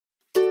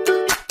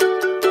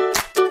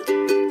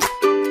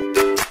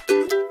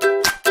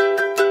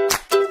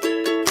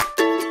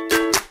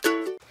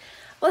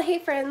Hey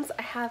friends,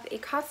 I have a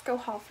Costco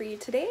haul for you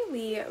today.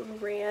 We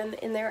ran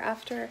in there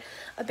after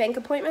a bank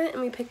appointment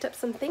and we picked up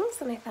some things,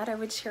 and I thought I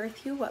would share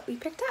with you what we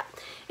picked up.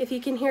 If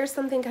you can hear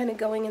something kind of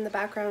going in the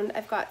background,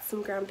 I've got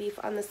some ground beef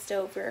on the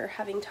stove. We're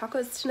having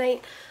tacos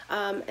tonight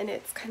and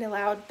it's kind of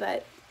loud,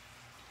 but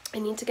I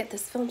need to get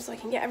this filmed so I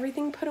can get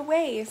everything put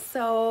away.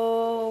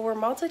 So we're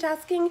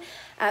multitasking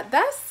at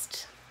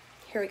best.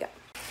 Here we go.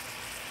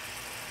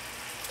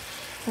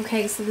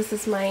 Okay, so this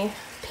is my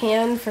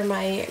pan for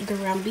my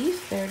ground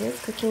beef. There it is,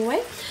 cooking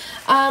away.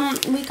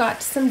 We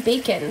got some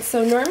bacon.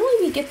 So normally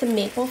we get the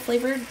maple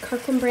flavored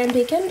Kirkland brand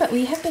bacon, but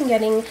we have been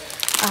getting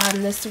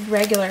this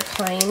regular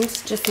kind,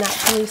 just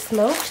naturally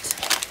smoked,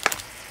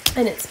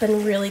 and it's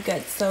been really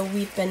good. So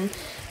we've been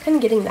kind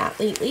of getting that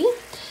lately.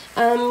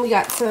 We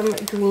got some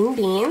green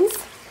beans,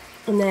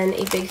 and then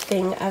a big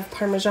thing of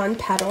Parmesan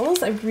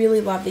petals. I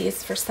really love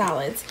these for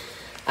salads.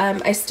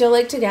 I still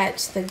like to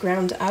get the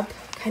ground up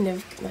kind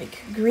of like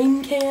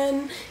green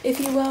can, if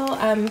you will,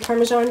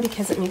 Parmesan,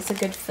 because it makes a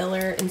good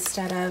filler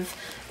instead of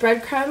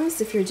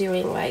breadcrumbs if you're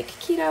doing like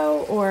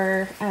keto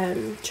or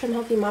Trim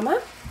Healthy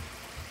Mama.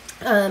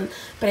 But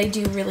I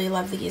do really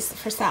love these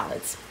for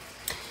salads.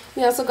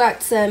 We also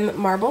got some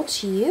marble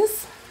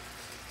cheese,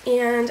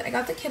 and I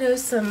got the kiddos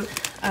some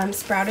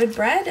sprouted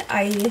bread.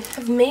 I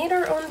have made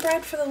our own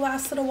bread for the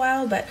last little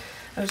while, but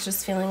I was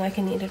just feeling like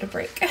I needed a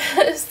break.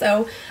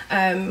 So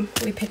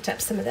we picked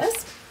up some of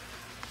this.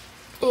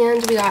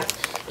 And we got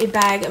a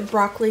bag of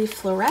broccoli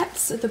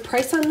florets. The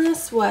price on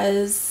this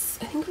was,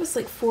 I think it was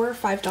like $4 or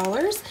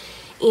 $5.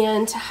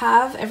 And to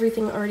have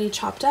everything already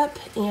chopped up,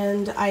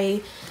 and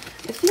I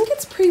think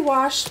it's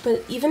pre-washed,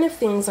 but even if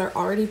things are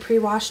already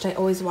pre-washed, I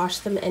always wash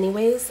them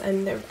anyways.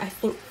 And I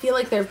feel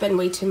like there have been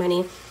way too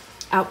many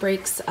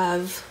outbreaks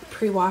of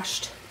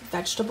pre-washed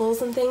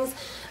vegetables and things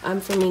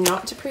for me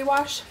not to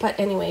pre-wash. But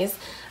anyways,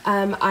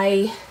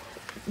 I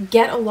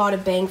get a lot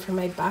of bang for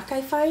my buck,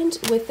 I find,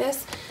 with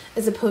this,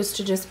 as opposed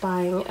to just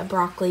buying a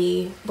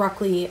broccoli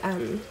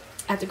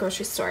at the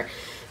grocery store,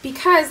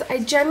 because I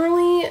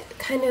generally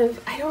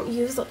I don't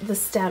use the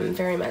stem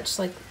very much,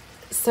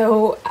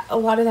 so a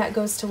lot of that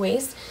goes to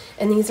waste,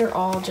 and these are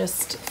all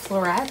just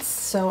florets,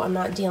 so I'm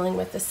not dealing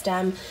with the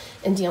stem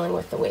and dealing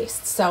with the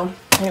waste. So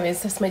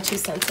anyways, that's my 2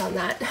 cents on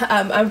that.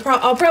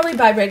 I'll probably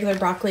buy regular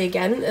broccoli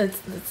again.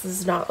 This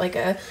is not like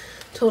a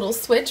total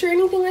switch or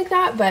anything like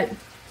that, but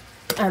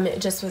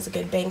it just was a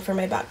good bang for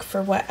my buck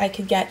for what I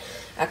could get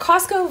at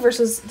Costco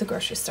versus the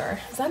grocery store.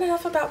 Is that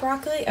enough about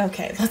broccoli?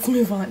 Okay, let's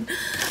move on.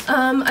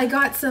 I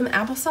got some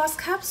applesauce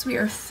cups. We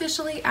are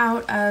officially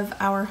out of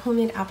our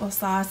homemade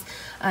applesauce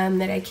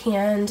that I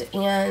canned,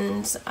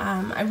 and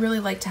I really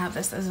like to have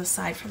this as a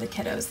side for the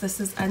kiddos. This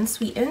is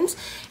unsweetened,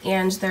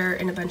 and they're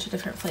in a bunch of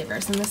different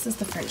flavors, and this is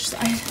the French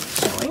side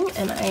showing,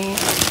 and I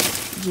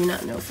do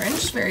not know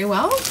French very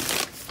well.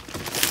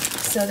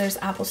 So there's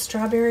apple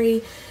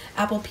strawberry,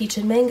 apple peach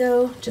and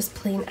mango, just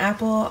plain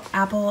apple,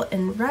 apple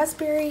and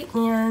raspberry,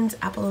 and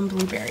apple and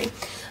blueberry.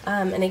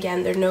 And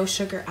again, there's no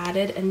sugar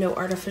added and no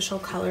artificial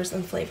colors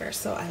and flavors,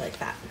 so I like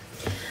that.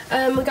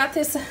 We got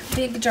this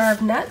big jar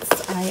of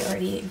nuts. I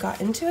already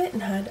got into it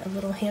and had a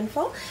little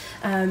handful.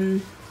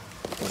 Those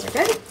are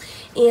good.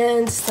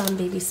 And some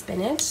baby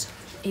spinach,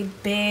 a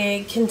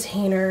big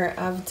container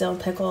of dill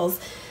pickles.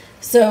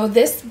 So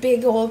this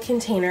big old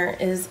container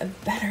is a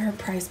better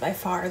price by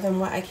far than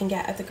what I can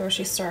get at the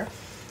grocery store.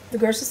 The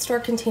grocery store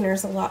container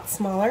is a lot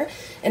smaller,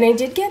 and I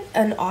did get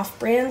an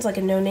off-brand, like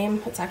a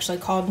no-name, it's actually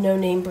called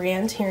no-name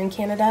brand here in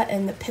Canada,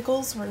 and the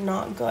pickles were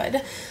not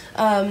good.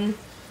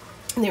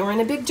 They were in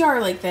a big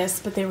jar like this,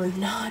 but they were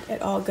not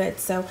at all good.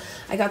 So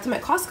I got them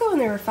at Costco, and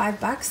they were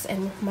 $5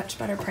 and much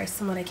better price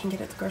than what I can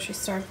get at the grocery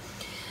store.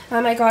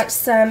 I got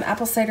some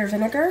apple cider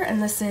vinegar,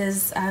 and this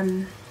is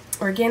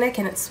organic,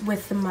 and it's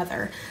with the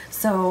mother.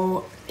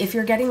 So if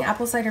you're getting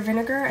apple cider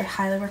vinegar, I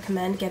highly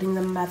recommend getting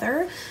the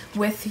mother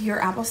with your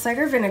apple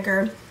cider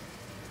vinegar,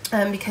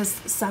 because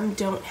some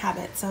don't have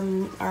it,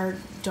 some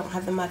don't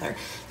have the mother,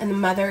 and the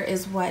mother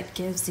is what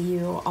gives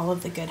you all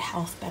of the good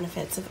health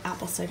benefits of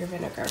apple cider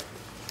vinegar.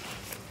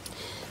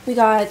 We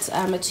got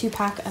a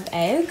 2-pack of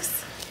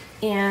eggs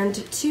and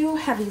 2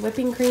 heavy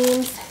whipping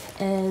creams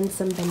and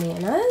some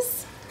bananas.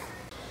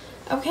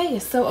 Okay,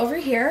 so over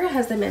here,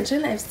 as I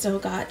mentioned, I've still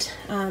got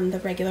the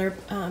regular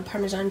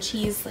Parmesan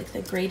cheese, like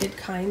the grated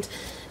kind.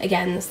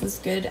 Again, this is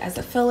good as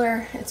a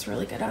filler. It's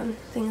really good on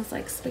things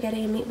like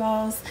spaghetti and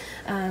meatballs.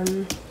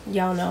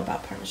 Y'all know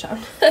about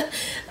Parmesan.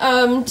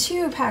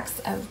 2 packs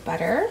of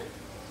butter,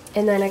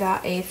 and then I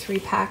got a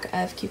 3-pack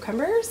of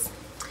cucumbers.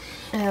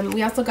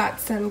 We also got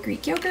some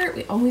Greek yogurt.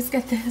 We always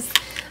get this.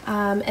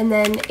 And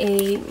then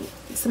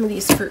some of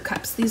these fruit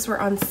cups. These were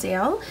on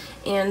sale,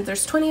 and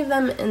there's 20 of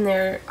them, and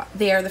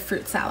they are the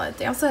fruit salad.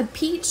 They also had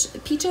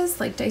peaches,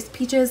 like diced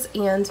peaches,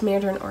 and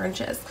mandarin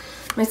oranges.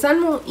 My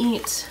son won't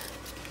eat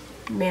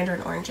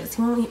mandarin oranges.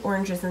 He won't eat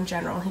oranges in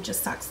general. He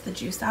just sucks the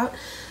juice out.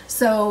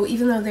 So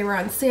even though they were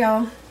on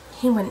sale,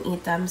 he wouldn't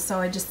eat them,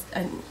 so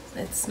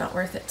it's not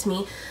worth it to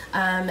me.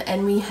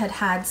 And we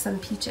had some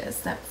peaches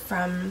that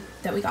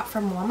we got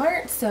from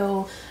Walmart,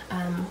 so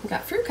we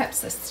got fruit cups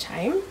this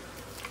time.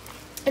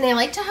 And I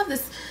like to have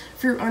this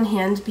fruit on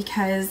hand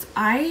because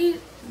I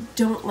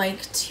don't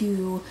like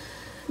to,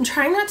 I'm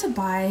trying not to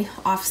buy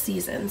off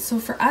season. So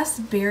for us,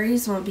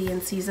 berries won't be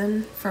in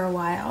season for a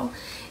while.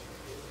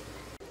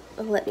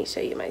 Let me show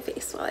you my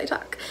face while I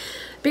talk.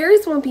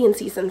 Berries won't be in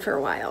season for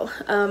a while.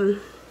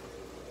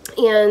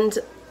 And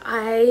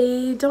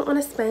I don't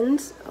want to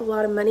spend a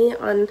lot of money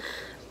on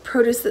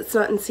produce that's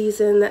not in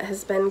season, that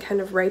has been kind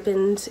of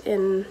ripened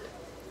in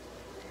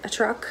a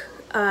truck.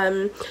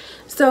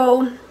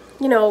 So,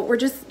 you know, we're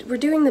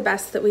doing the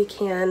best that we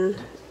can.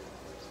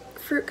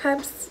 Fruit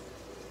cups,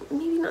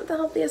 maybe not the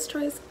healthiest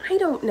choice, I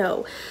don't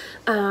know.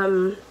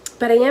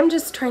 But I am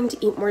just trying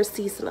to eat more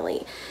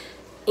seasonally.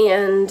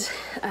 And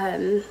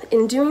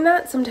in doing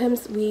that,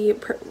 sometimes we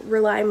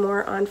rely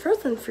more on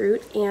frozen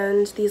fruit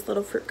and these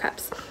little fruit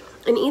cups.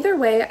 And either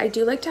way, I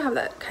do like to have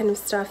that kind of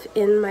stuff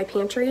in my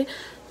pantry.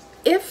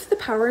 If the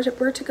power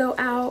were to go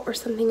out or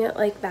something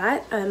like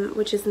that,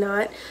 which is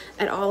not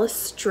at all a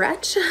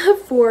stretch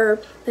for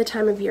the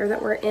time of year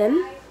that we're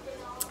in.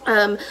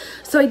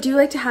 So I do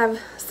like to have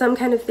some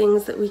kind of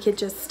things that we could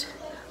just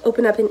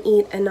open up and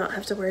eat and not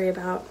have to worry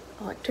about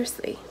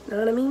electricity. Know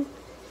what I mean?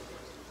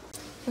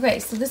 Okay,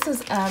 so this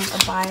was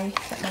a buy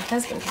that my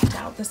husband picked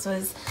out. This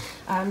was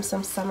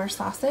some summer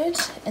sausage,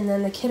 and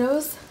then the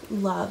kiddos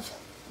love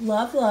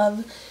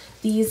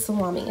these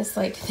salamis.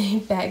 Like, they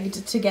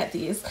begged to get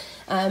these.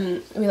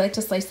 We like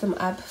to slice them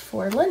up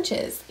for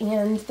lunches,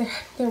 and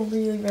they're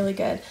really, really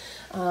good.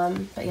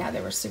 But yeah,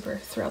 they were super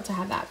thrilled to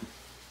have that.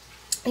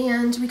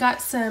 And we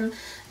got some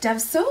Dove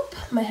soap.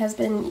 My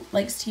husband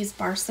likes to use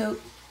bar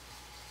soap.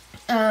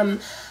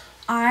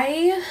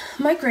 My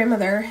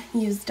grandmother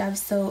used Dove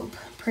soap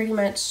pretty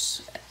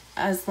much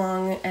as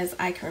long as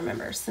I can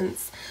remember,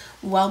 since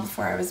well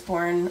before I was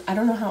born. I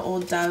don't know how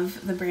old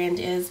Dove, the brand,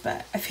 is,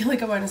 but I feel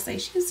like I want to say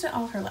she used it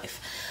all her life.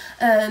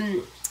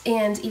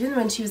 And even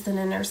when she was in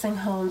a nursing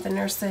home, the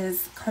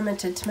nurses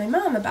commented to my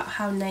mom about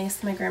how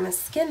nice my grandma's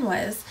skin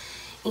was.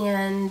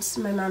 And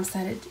my mom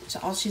said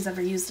all she's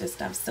ever used is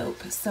Dove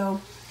soap.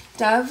 So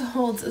Dove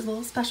holds a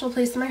little special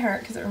place in my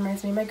heart because it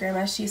reminds me of my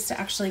grandma. She used to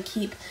actually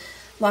keep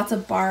lots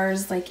of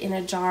bars like in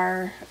a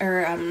jar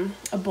or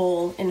a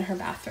bowl in her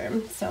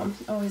bathroom. So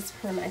always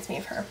reminds me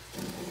of her.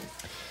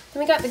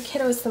 Then we got the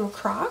kiddos some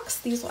Crocs.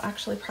 These will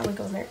actually probably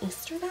go in their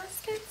Easter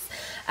baskets.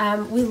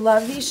 We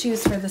love these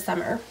shoes for the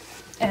summer.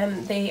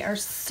 They are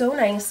so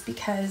nice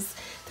because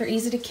they're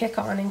easy to kick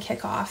on and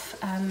kick off.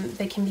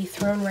 They can be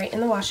thrown right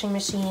in the washing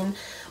machine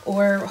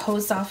or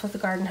hosed off with a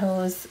garden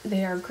hose.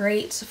 They are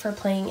great for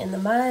playing in the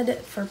mud,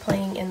 for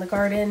playing in the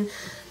garden,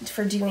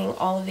 for doing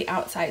all of the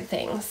outside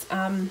things.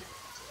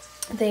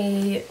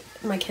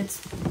 My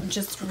kids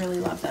just really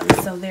love them.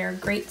 So they're a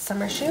great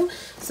summer shoe.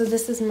 So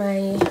this is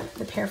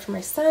the pair for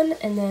my son,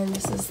 and then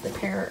this is the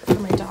pair for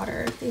my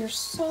daughter. They are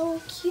so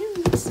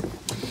cute.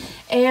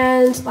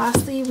 And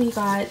lastly, we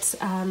got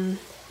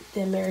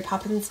the Mary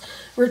Poppins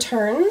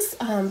Returns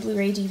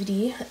Blu-ray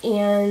DVD,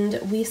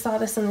 and we saw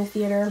this in the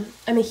theater.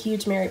 I'm a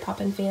huge Mary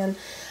Poppins fan,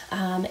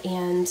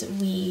 and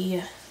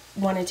we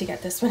wanted to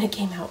get this when it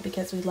came out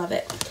because we love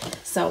it.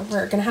 So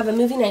we're gonna have a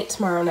movie night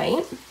tomorrow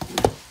night.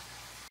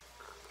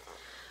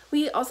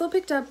 We also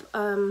picked up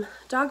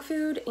dog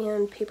food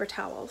and paper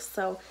towels,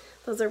 so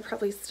those are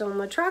probably still in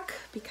the truck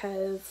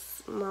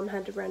because Mom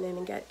had to run in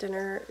and get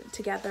dinner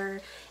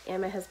together,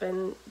 and my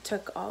husband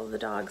took all of the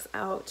dogs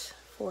out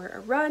for a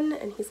run,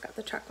 and he's got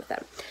the truck with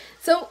him.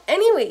 So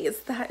anyways,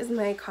 that is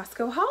my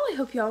Costco haul. I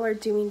hope y'all are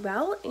doing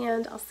well,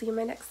 and I'll see you in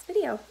my next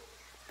video.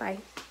 Bye.